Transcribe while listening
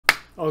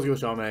I was good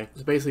with y'all, man.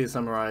 So basically to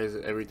summarize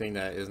everything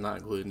that is not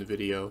included in the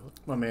video,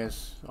 my man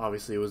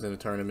obviously was in a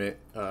tournament.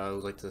 It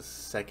was like the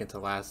second to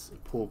last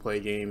pool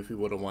play game. If we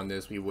would have won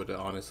this, we would have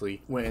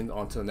honestly went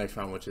on to the next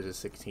round, which is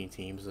 16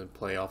 teams and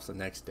playoffs the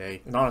next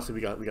day. And honestly,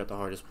 we got the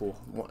hardest pool.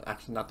 Well,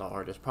 actually, not the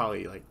hardest,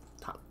 probably like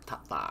top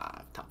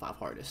five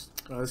hardest.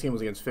 This game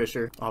was against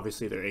Fisher.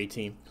 Obviously, they're A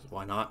team.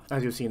 Why not?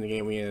 As you'll see in the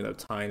game, we ended up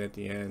tying at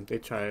the end. They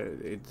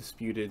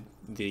disputed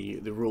the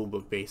rule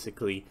book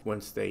basically.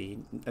 Once they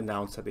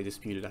announced that they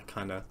disputed, I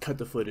kind of cut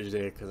the footage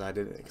there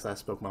because I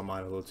spoke my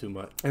mind a little too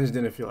much. I just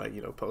didn't feel like,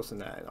 you know, posting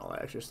that and all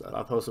that extra stuff.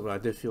 I posted, but I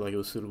did feel like it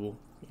was suitable,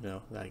 you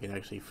know, that I can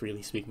actually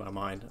freely speak my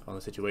mind on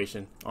the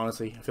situation.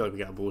 Honestly, I feel like we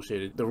got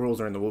bullshitted. The rules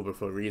are in the rule book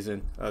for a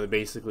reason.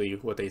 Basically,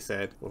 what they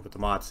said, or what the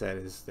mod said,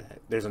 is that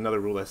there's another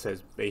rule that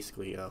says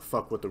basically,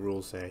 fuck what the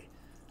rules say.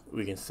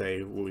 We can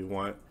say what we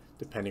want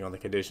depending on the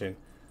condition.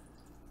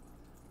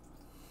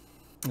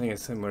 I think a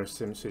similar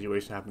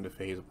situation happened to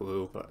FaZe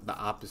Blue, but the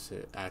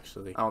opposite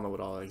actually. I don't know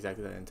what all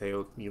exactly that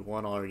entailed. We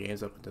won all our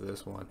games up into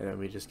this one, and then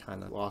we just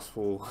kind of lost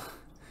full.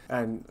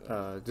 And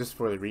just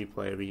for the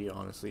replay,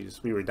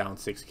 we were down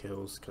 6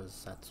 kills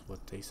because that's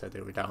what they said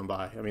they were down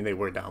by. I mean, they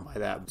were down by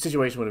that. The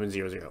situation would have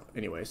been 0-0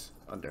 anyways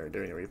during the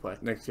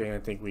replay. Next game, I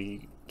think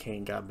we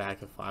got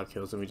back at 5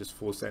 kills, and we just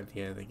full set at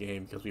the end of the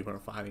game because we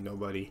weren't finding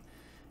nobody.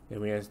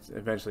 And we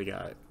eventually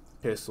got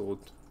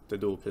pistoled. The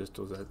dual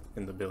pistols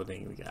in the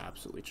building, we got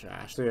absolutely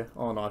trashed. So yeah,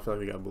 all in all, I feel like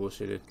we got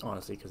bullshitted,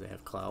 honestly, because they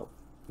have clout.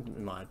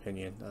 In my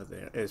opinion,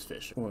 there is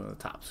Fisher, one of the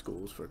top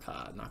schools for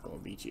COD, not gonna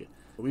beat you.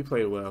 But we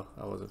played well.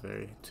 I wasn't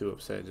too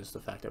upset, just the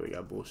fact that we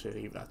got bullshit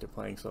even after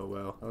playing so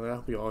well. I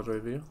hope you all enjoyed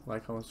the video.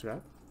 Like, comment,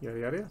 subscribe, yada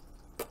yada yada.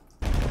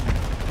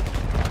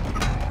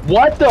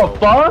 What the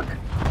fuck?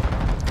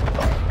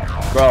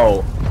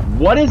 Bro,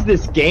 what is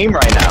this game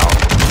right now?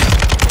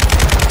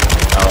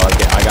 Oh,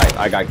 okay,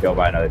 I got killed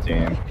by another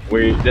team.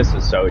 This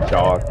is so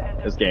chalk.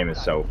 This game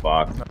is so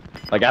fucked.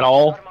 Like, at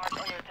all?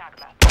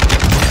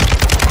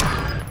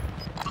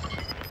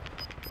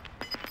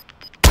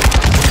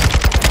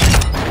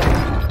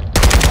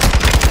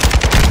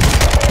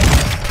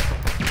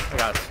 I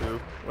got 2.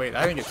 Wait,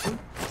 I didn't get 2?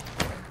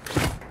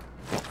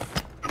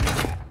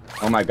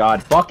 Oh my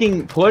god,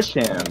 fucking push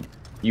him,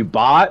 you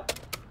bot.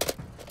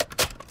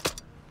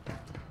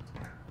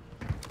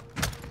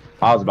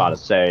 I was about to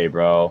say,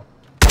 bro.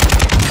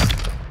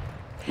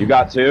 You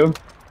got 2?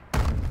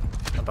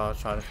 I'm about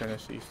to try to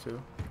finish these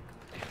 2.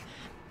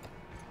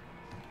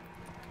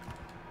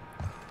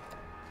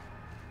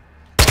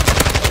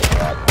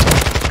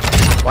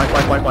 Wipe.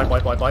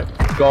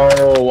 Go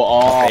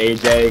off,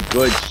 AJ.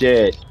 Good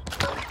shit.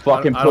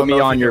 Fucking put me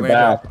on your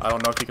back. I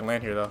don't know if you can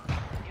land here though.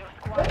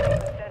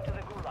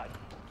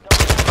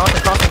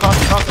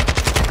 Crossing.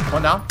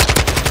 One down.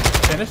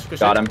 Finish. Good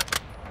got shit. him.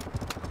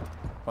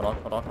 Hold on.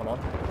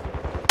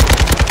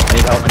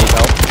 I need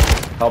help.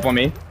 Help on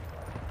me.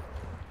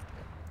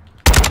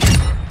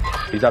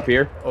 He's up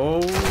here.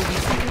 Oh, he's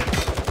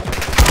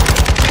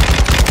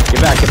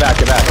Get back.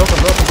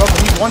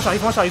 Broken. He's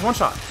one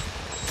shot.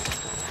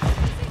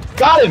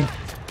 Got him.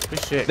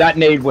 Good shit. That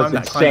nade was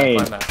insane.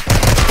 Climb that.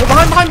 Oh,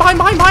 behind!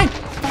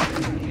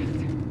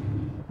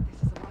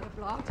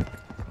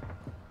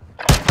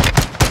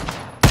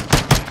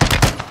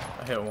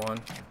 I hit one.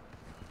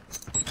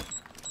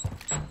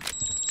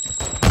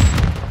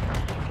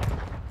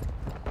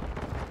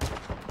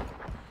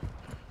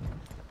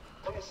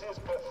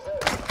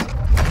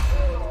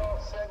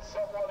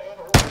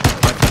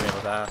 My teammate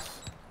was ass.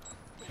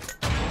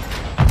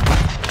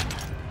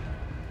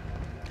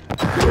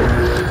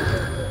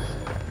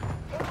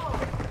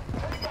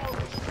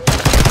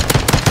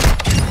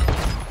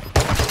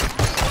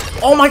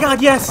 Oh my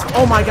god,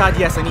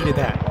 yes! I needed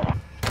that.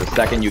 The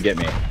second you get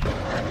me.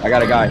 I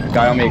got a guy.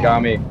 Guy on me.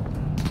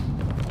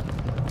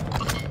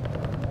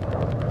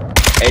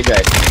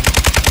 AJ.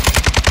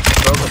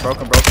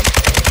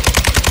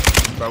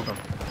 Broken.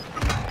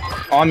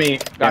 On me.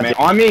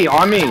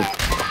 On me.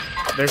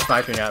 They're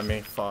sniping at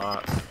me.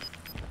 Fuck.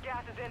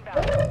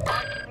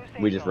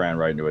 We just ran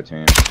right into a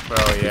team. Bro,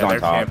 yeah, they're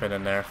camping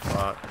in there.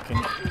 Fuck. Can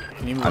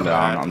you move I'm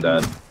down. I'm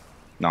dead.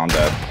 No, I'm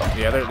dead.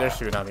 Yeah, they're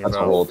shooting at me, That's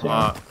bro. the whole team.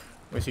 Fuck.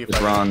 Let me see if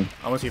Just run.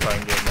 I'm gonna see if I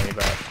can get money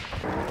back.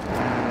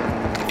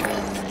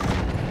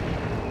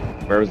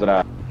 Where is it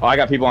at? Oh, I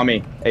got people on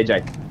me.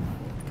 AJ.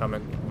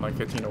 Coming like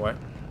 15 away.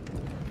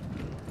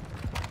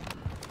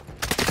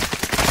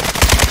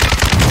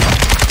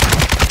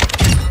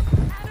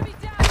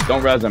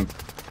 Don't res him.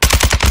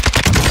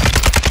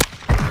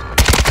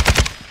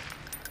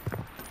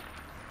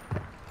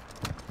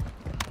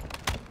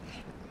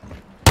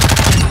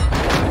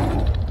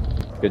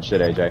 Good shit,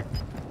 AJ.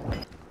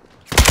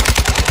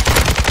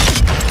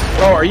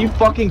 Bro, are you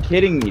fucking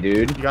kidding me,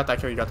 dude? You got that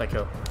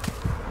kill.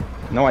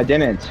 No, I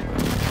didn't.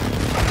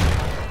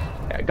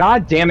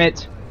 God damn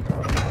it.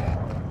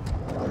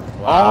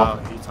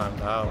 Wow, he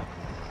timed out.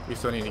 We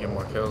still need to get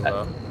more kills,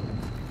 though.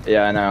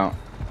 Yeah, I know.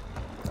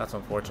 That's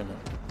unfortunate.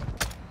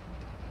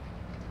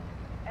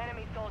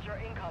 Enemy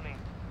soldier incoming.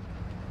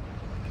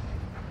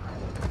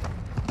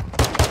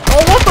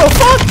 Oh, what the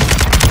fuck?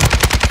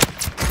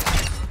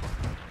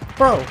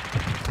 bro.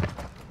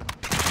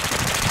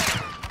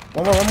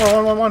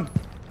 One.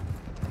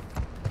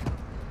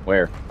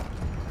 Where?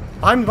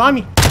 Behind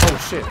me.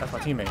 Oh shit, that's my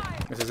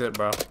teammate. This is it,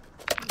 bro.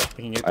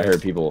 We can get this. I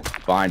heard people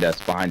behind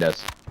us.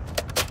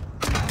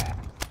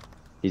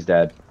 He's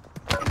dead.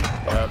 Yep.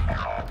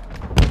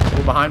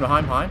 Oh, behind.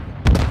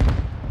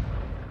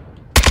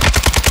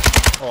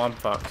 Oh, I'm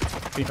fucked.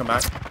 Can you come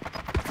back?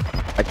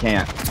 I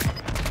can't.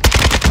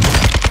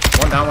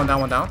 One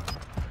down.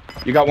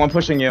 You got one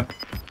pushing you.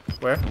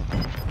 Where?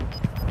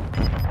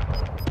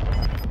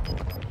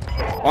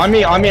 On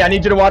me. I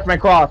need you to watch my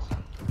cross.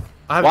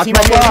 I have Watch a my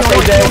teammate. cross,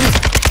 AJ.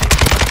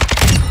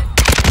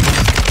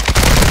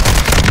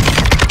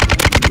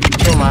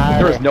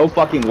 There is no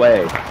fucking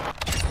way.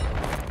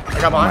 I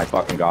got Oh my mine.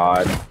 fucking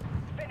god.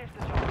 Finish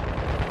the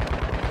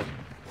job.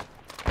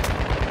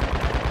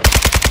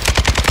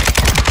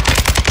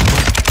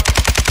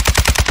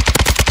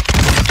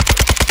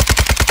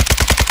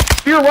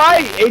 You're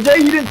right, AJ.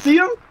 You didn't see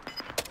him?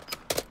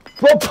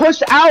 Bro,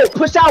 push out.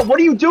 What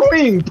are you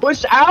doing?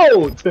 Push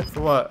out.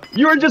 For what?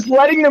 You were just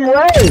letting them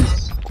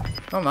res.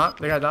 No, I'm not.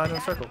 They got died in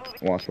a circle.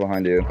 Watch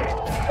behind you.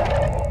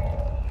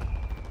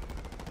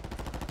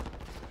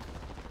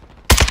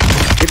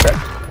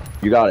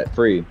 You got it.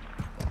 Free.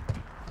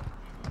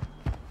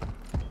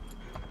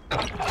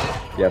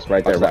 Yes,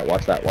 right there. Right.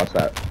 Watch that.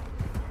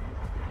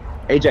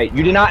 AJ,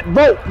 you did not.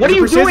 Bro, what are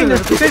you doing?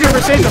 Precision.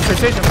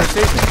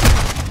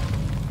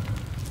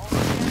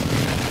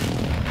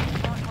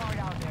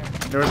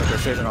 There was a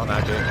precision on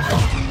that dude.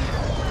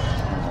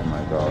 Oh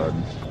my god.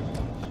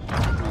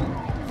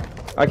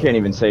 I can't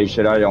even say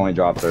shit. I only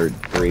dropped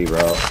 3, bro.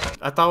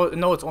 I thought,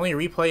 no, it's only a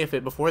replay if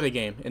it before the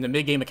game. In the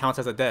mid game, it counts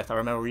as a death. I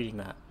remember reading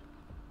that.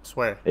 I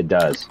swear. It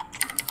does.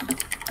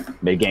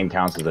 Mid game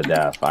counts as a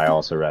death. I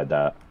also read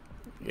that.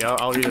 Yeah,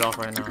 I'll read it off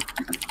right now.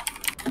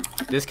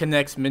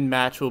 Disconnects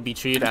mid-match will be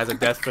treated as a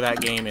death for that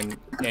game, and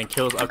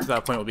kills up to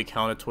that point will be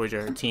counted towards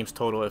your team's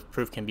total if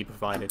proof can be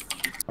provided.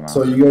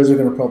 So you guys are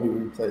gonna probably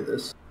replay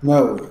this.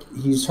 No,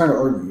 he's trying to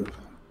argue.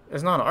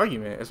 It's not an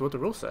argument. It's what the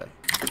rules say.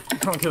 I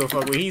don't give a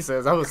fuck what he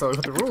says. I was saying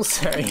what the rules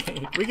say.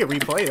 We can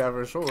replay that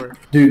for sure.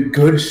 Dude,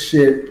 good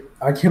shit.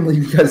 I can't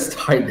believe you guys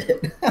tied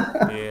it.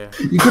 Yeah.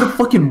 You could have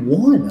fucking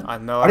won. I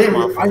know. I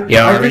didn't.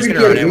 Yeah, I are we just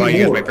figured gonna run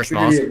he it while had you guys way wait for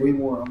more. I smalls? figured he had way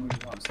more.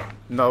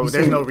 No, He's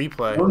there's no saying-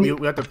 replay.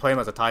 We have to play him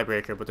as a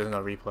tiebreaker, but there's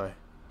no replay.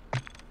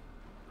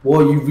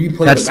 Well, you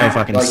replay That's the so map,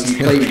 fucking like you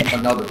played stupid.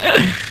 another.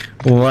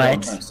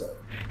 What?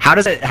 How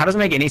does it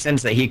make any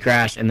sense that he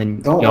crashed and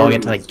then Don't y'all argue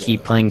get to like with keep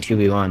that. playing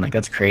 2v1? Like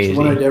that's crazy.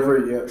 When I never,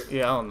 yeah.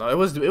 Yeah, I don't know. It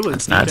was deep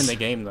nuts. in the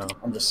game though.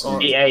 I'm just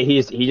saying. Yeah,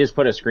 he just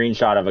put a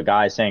screenshot of a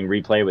guy saying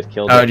replay with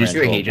kill Oh, did you see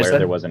what differential he just where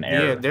said? there was an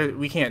error. Yeah,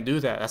 we can't do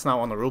that. That's not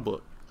on the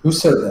rulebook. Who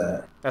said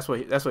that? That's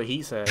what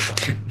he said.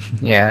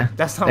 Yeah.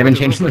 That's not They've what been the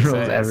changing the rulebook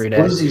rules says. every What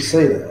day. does he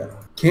say that?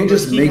 Can't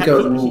just make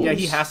up rules. Yeah,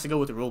 he has to go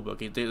with the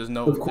rulebook. There's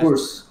no. Of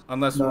course.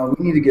 Unless No,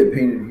 we need to get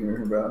painted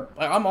here, bro.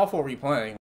 like, I'm all for replaying.